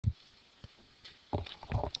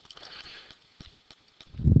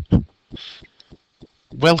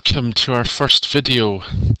Welcome to our first video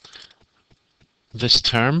this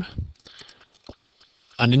term,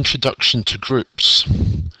 an introduction to groups.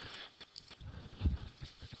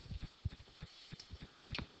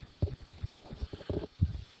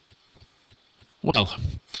 Well,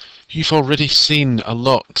 you've already seen a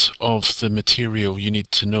lot of the material you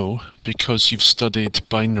need to know because you've studied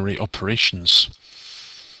binary operations.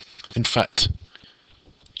 In fact,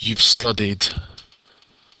 you've studied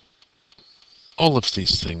all of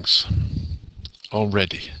these things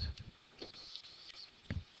already.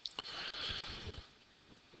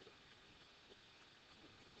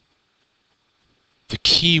 The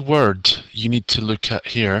key word you need to look at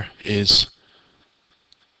here is,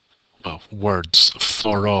 well, words: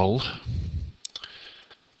 for all,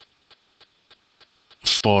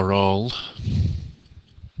 for all,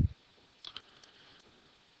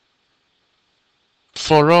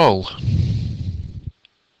 for all,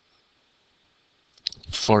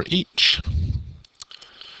 for each.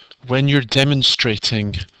 When you're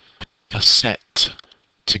demonstrating a set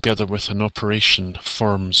together with an operation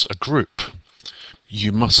forms a group,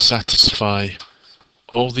 you must satisfy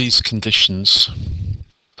all these conditions,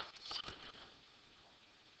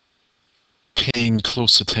 paying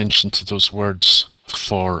close attention to those words,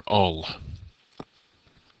 for all.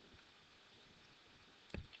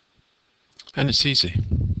 And it's easy.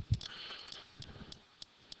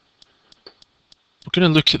 We're going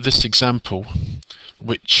to look at this example,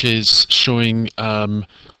 which is showing an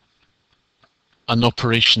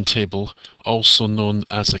operation table, also known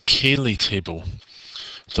as a Cayley table.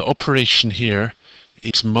 The operation here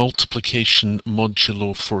is multiplication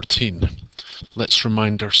modulo 14. Let's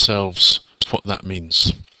remind ourselves what that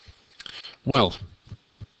means. Well,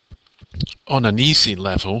 on an easy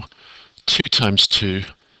level, 2 times 2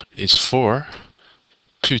 is 4,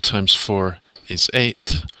 2 times 4 is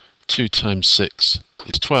 8, 2 times 6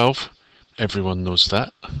 is 12. Everyone knows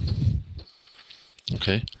that.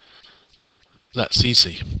 Okay, that's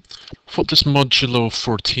easy. What does modulo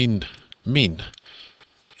 14 mean?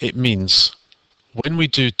 It means when we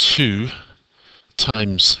do 2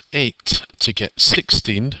 times 8 to get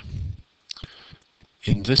 16,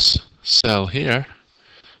 in this cell here,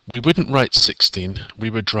 we wouldn't write 16, we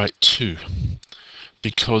would write 2.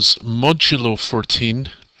 Because modulo 14,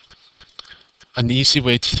 an easy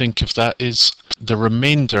way to think of that is the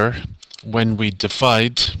remainder when we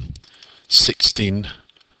divide 16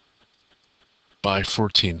 by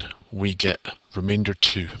 14. We get remainder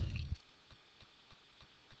 2.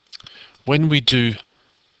 When we do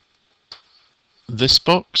this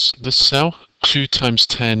box, this cell, 2 times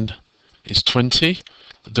 10 is 20.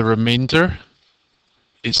 The remainder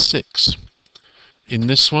is 6. In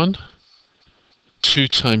this one, 2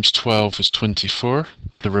 times 12 is 24.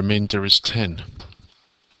 The remainder is 10.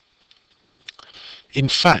 In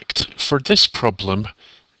fact, for this problem,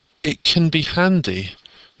 it can be handy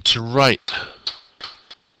to write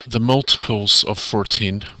the multiples of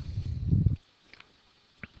 14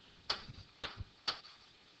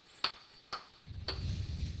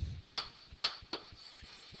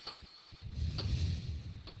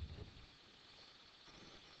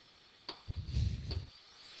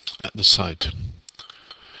 at the side.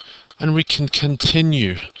 And we can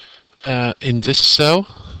continue in this cell.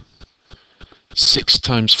 6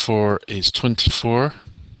 times 4 is 24,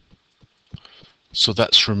 so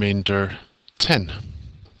that's remainder 10.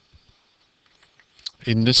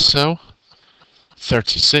 In this cell,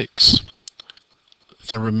 36,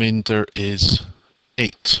 the remainder is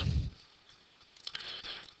 8.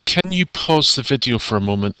 Can you pause the video for a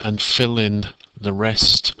moment and fill in the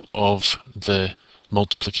rest of the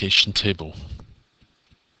multiplication table?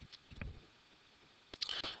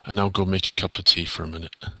 And I'll go make a cup of tea for a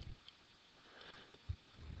minute.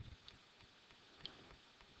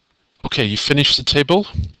 Okay, you finished the table.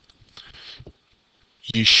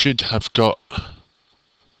 You should have got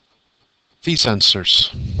these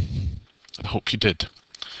answers. I hope you did.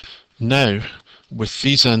 Now, with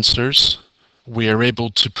these answers, we are able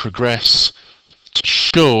to progress to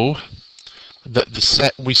show that the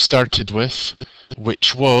set we started with,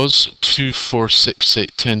 which was 2, 4, 6,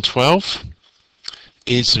 8, 10, 12,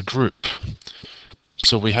 is a group.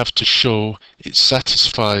 So we have to show it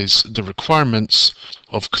satisfies the requirements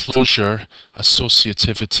of closure,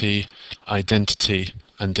 associativity, identity,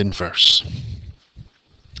 and inverse.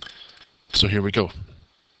 So here we go.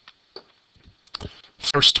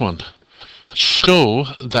 First one, show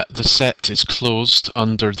that the set is closed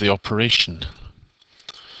under the operation.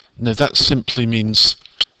 Now that simply means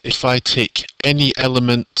if I take any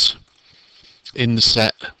element in the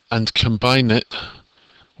set and combine it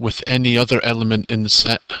with any other element in the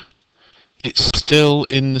set, it's still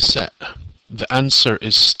in the set. The answer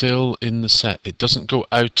is still in the set. It doesn't go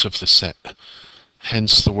out of the set,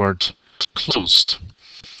 hence the word closed.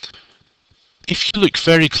 If you look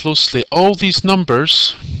very closely, all these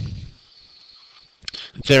numbers,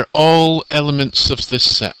 they're all elements of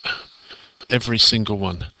this set, every single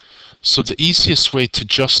one. So the easiest way to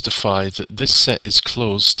justify that this set is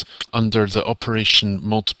closed under the operation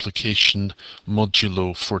multiplication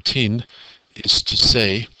modulo 14 is to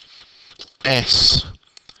say S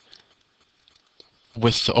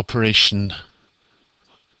with the operation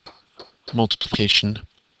multiplication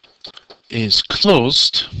is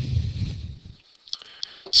closed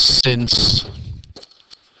since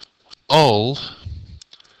all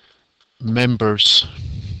members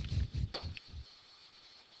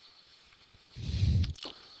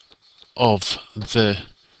of the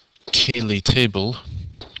Cayley table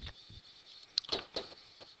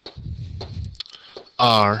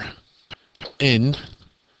are in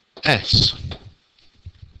S.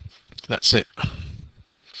 That's it.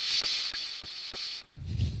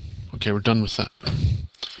 Okay, we're done with that.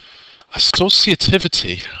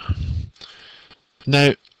 Associativity.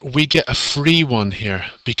 Now, we get a free one here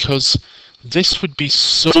because this would be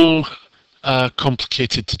so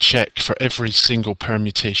complicated to check for every single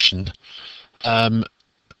permutation.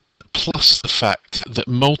 Plus the fact that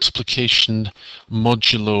multiplication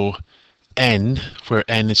modulo n, where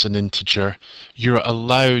n is an integer, you're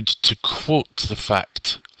allowed to quote the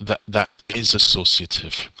fact that that is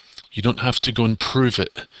associative. You don't have to go and prove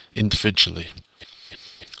it individually.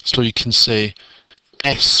 So you can say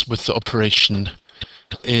S with the operation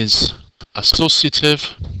is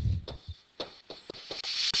associative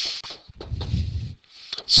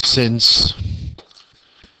since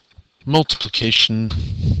multiplication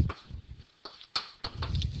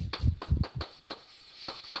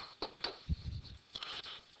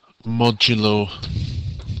modulo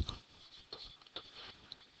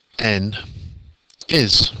n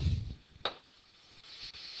is.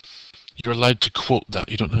 You're allowed to quote that,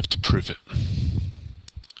 you don't have to prove it.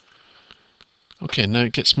 Okay, now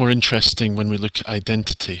it gets more interesting when we look at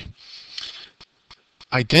identity.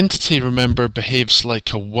 Identity, remember, behaves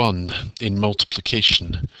like a 1 in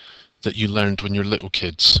multiplication that you learned when you're little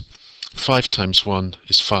kids. 5 times 1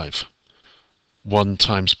 is 5. 1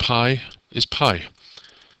 times pi is pi.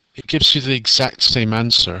 It gives you the exact same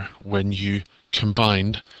answer when you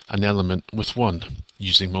combine an element with 1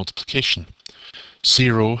 using multiplication.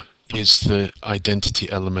 0 is the identity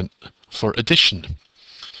element for addition.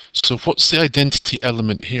 So what's the identity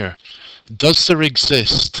element here? Does there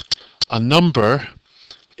exist a number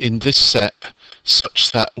in this set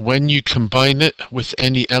such that when you combine it with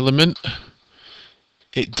any element,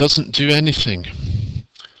 it doesn't do anything?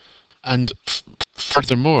 And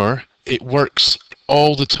furthermore, it works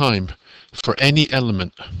all the time for any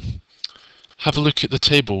element. Have a look at the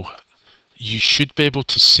table. You should be able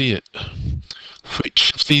to see it.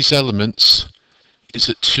 Which of these elements is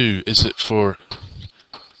it 2? Is it for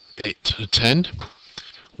 8 to 10?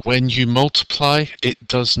 When you multiply, it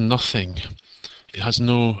does nothing. It has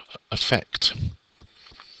no effect.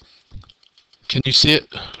 Can you see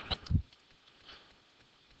it?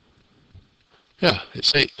 Yeah,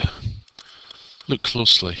 it's 8. Look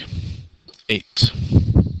closely. 8.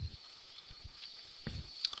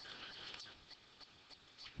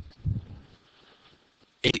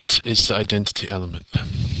 Eight is the identity element.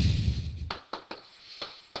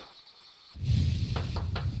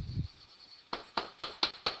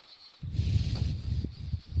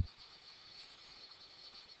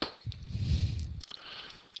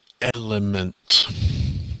 Element.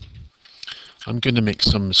 I'm going to make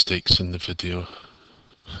some mistakes in the video.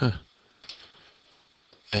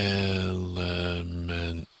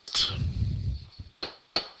 Element.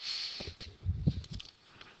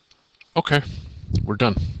 Okay, we're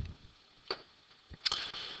done.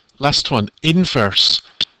 Last one, inverse.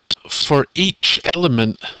 For each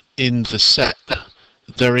element in the set,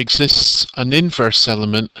 there exists an inverse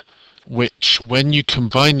element which, when you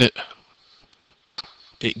combine it,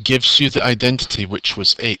 it gives you the identity, which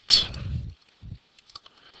was 8.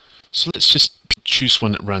 So let's just choose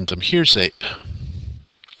one at random. Here's 8.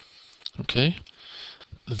 Okay.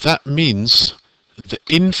 That means the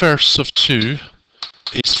inverse of 2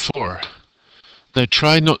 is 4. Now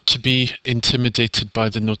try not to be intimidated by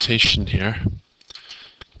the notation here.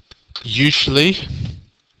 Usually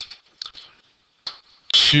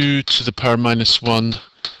 2 to the power minus 1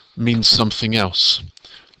 means something else,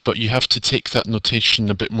 but you have to take that notation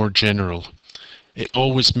a bit more general. It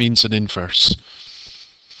always means an inverse.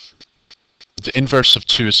 The inverse of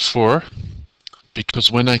 2 is 4,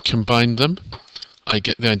 because when I combine them, I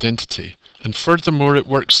get the identity. And furthermore, it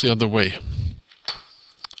works the other way.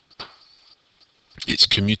 It's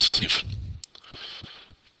commutative.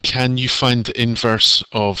 Can you find the inverse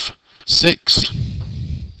of 6?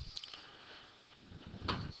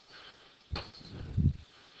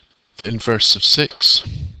 The inverse of 6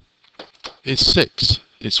 is 6.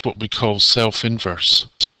 It's what we call self-inverse.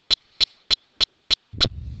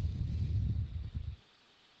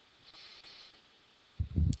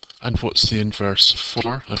 And what's the inverse of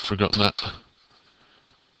 4? I've forgotten that.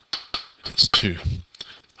 It's 2.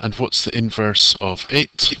 And what's the inverse of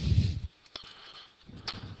 8?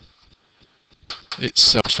 It's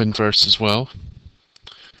self-inverse as well.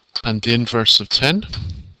 And the inverse of 10?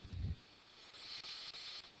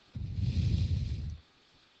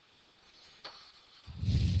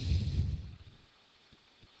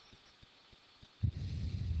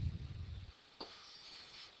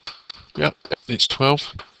 Yep, it's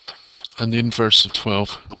 12. And the inverse of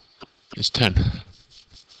 12 is 10.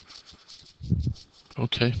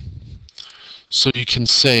 Okay. So you can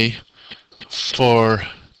say for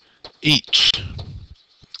each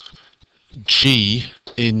G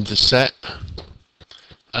in the set,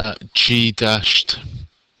 G dashed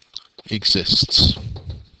exists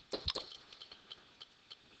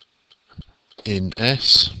in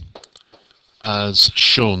S as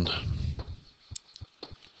shown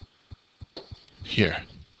here.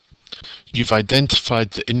 You've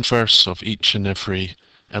identified the inverse of each and every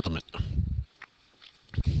element.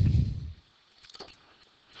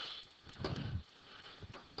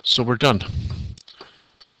 So we're done.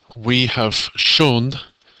 We have shown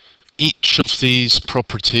each of these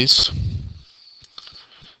properties.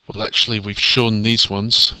 Well, actually, we've shown these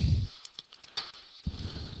ones.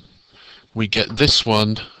 We get this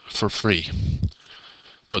one for free.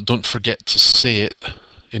 But don't forget to say it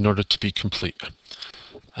in order to be complete.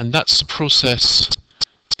 And that's the process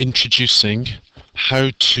introducing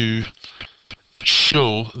how to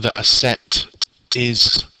show that a set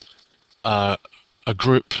is a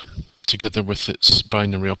group together with its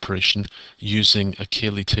binary operation using a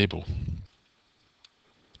Cayley table.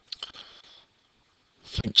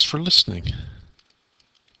 Thanks for listening.